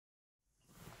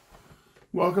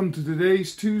Welcome to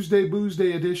today's Tuesday Booze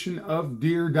Day edition of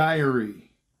Dear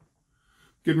Diary.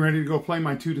 Getting ready to go play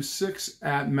my 2 to 6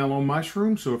 at Mellow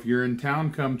Mushroom, so if you're in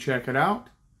town, come check it out.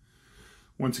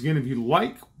 Once again, if you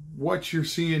like what you're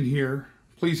seeing here,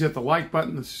 please hit the like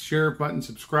button, the share button,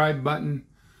 subscribe button.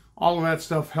 All of that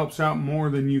stuff helps out more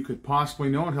than you could possibly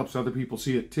know. It helps other people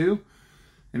see it too.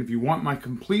 And if you want my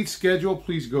complete schedule,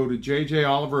 please go to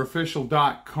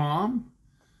jjoliverofficial.com.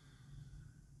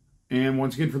 And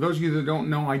once again, for those of you that don't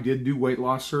know, I did do weight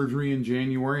loss surgery in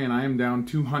January, and I am down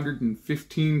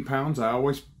 215 pounds. I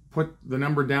always put the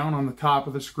number down on the top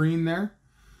of the screen there.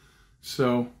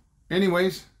 So,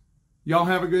 anyways, y'all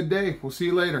have a good day. We'll see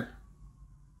you later.